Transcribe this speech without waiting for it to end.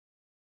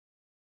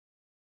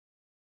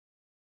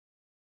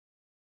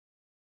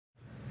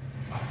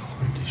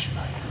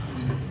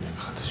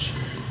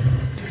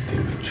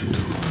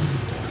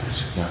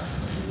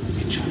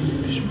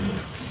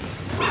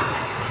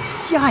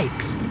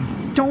Yikes!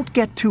 Don't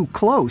get too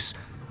close.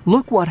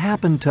 Look what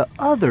happened to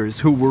others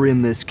who were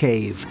in this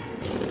cave.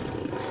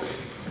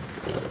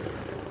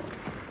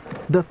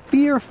 The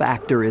fear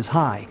factor is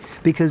high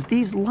because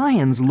these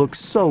lions look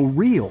so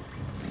real.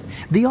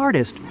 The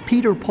artist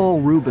Peter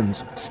Paul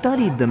Rubens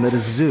studied them at a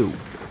zoo,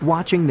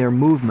 watching their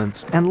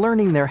movements and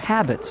learning their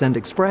habits and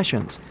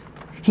expressions.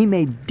 He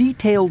made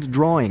detailed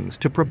drawings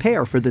to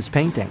prepare for this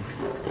painting.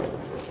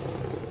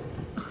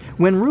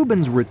 When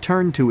Rubens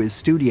returned to his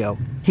studio,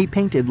 he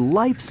painted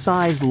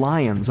life-size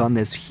lions on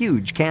this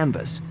huge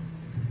canvas.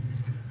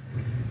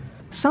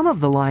 Some of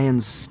the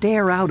lions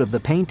stare out of the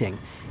painting.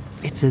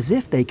 It's as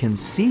if they can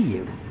see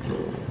you.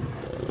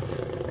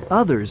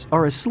 Others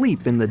are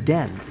asleep in the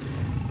den.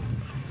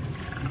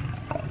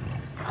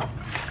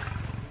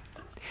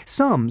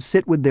 Some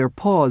sit with their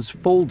paws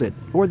folded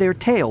or their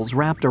tails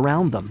wrapped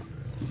around them.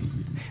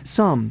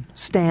 Some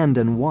stand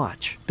and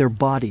watch, their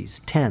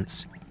bodies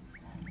tense.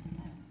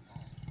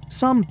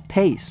 Some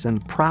pace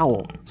and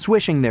prowl,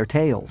 swishing their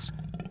tails.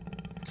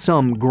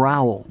 Some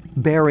growl,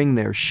 baring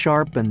their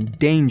sharp and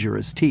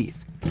dangerous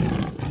teeth.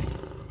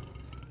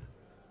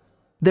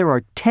 There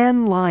are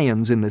 10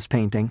 lions in this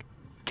painting.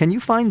 Can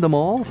you find them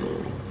all?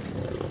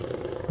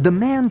 The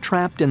man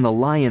trapped in the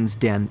lion's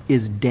den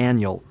is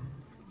Daniel.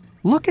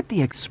 Look at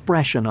the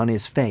expression on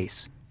his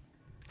face.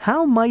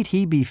 How might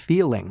he be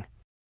feeling?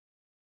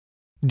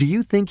 Do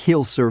you think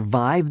he'll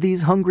survive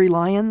these hungry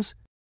lions?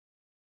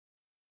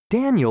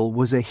 Daniel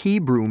was a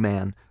Hebrew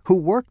man who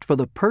worked for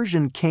the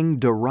Persian king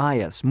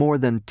Darius more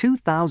than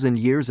 2,000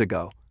 years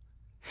ago.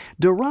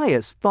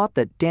 Darius thought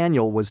that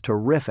Daniel was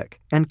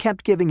terrific and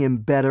kept giving him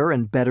better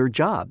and better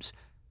jobs.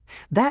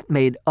 That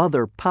made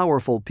other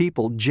powerful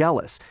people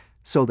jealous,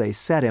 so they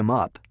set him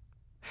up.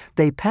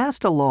 They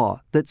passed a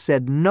law that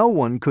said no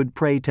one could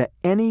pray to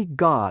any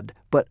god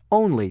but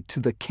only to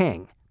the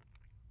king.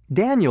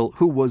 Daniel,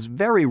 who was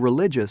very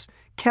religious,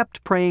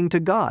 kept praying to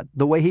God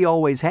the way he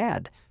always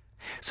had.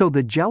 So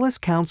the jealous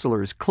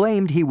counselors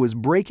claimed he was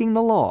breaking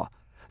the law,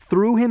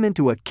 threw him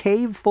into a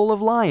cave full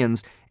of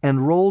lions,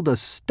 and rolled a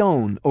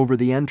stone over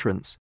the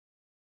entrance.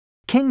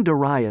 King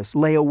Darius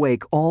lay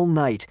awake all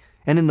night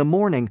and in the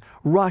morning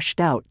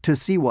rushed out to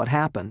see what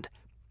happened.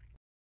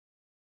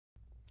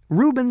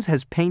 Rubens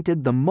has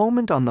painted the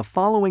moment on the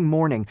following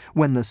morning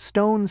when the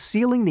stone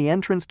sealing the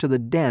entrance to the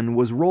den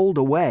was rolled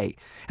away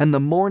and the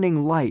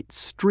morning light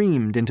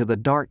streamed into the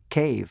dark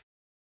cave.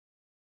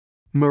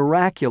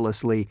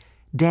 Miraculously,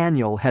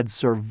 Daniel had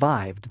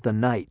survived the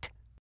night.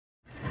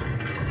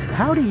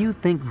 How do you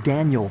think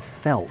Daniel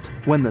felt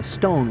when the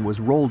stone was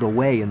rolled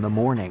away in the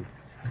morning?